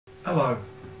Hello.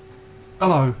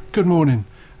 Hello, good morning.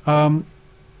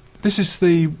 This is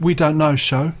the We Don't Know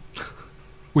show.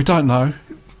 We don't know.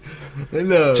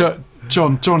 Hello.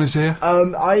 John is here.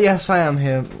 Yes, I am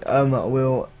here,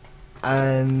 Will,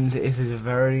 and it's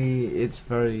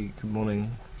very good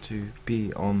morning to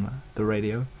be on the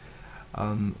radio.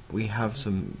 We have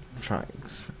some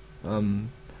tracks,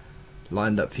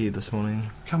 lined up for you this morning.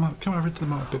 Come over to the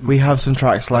mic a bit more. We have some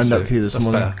tracks lined up for you this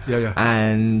morning. Better. Yeah.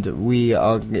 And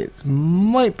it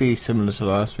might be similar to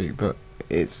last week, but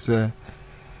it's, we're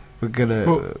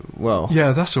gonna,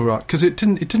 yeah, that's all right, because it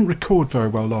didn't record very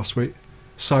well last week.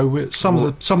 So some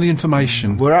of the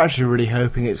information. We're actually really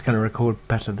hoping it's going to record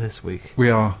better this week.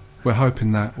 We're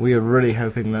hoping that. We are really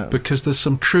hoping that. Because there's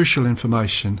some crucial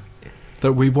information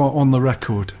that we want on the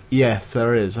record. Yes,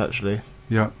 there is, actually.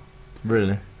 Yeah.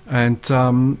 Really. And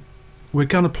we're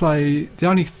going to play... The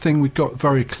only thing we got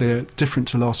very clear, different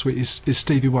to last week, is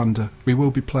Stevie Wonder. We will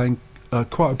be playing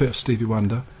quite a bit of Stevie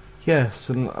Wonder. Yes,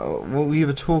 and while we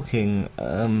were talking,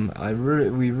 we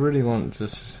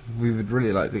would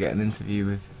really like to get an interview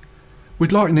with...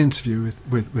 We'd like an interview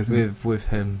with him. With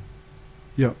him.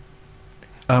 Yeah.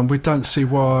 We don't see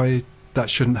why that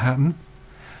shouldn't happen.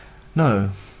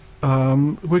 No.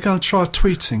 We're going to try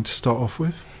tweeting to start off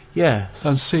with. Yes.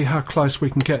 And see how close we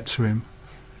can get to him.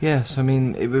 Yes, I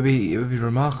mean, it would be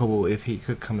remarkable if he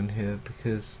could come in here,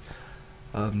 because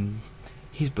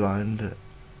he's blind.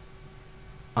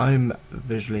 I'm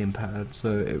visually impaired,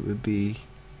 so it would be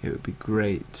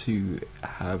great to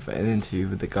have an interview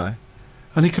with the guy.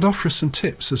 And he could offer us some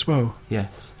tips as well.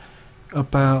 Yes.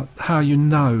 About how you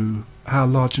know how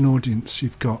large an audience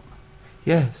you've got.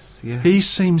 Yes, yes. He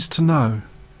seems to know.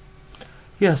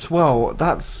 Yes, well,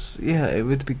 it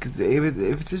would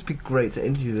just be great to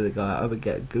interview the guy. I would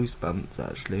get goosebumps,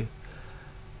 actually.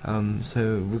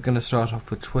 So we're going to start off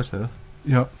with Twitter.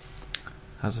 Yep.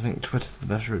 As I think Twitter's the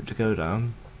best route to go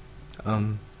down.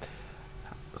 And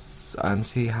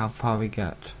see how far we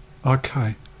get.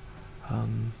 Okay.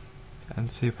 And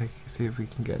see if we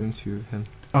can get an interview with him.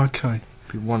 Okay.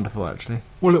 It'd be wonderful, actually.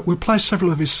 Well, look, we'll play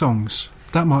several of his songs.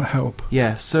 That might help.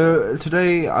 Yeah, so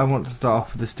today I want to start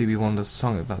off with the Stevie Wonder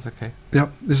song, if that's okay.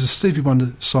 Yep, this is a Stevie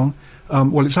Wonder song.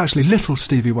 Well, it's actually Little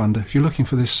Stevie Wonder. If you're looking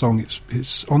for this song,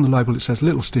 it's on the label, it says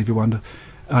Little Stevie Wonder,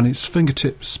 and it's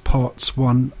Fingertips Parts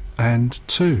 1 and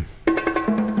 2.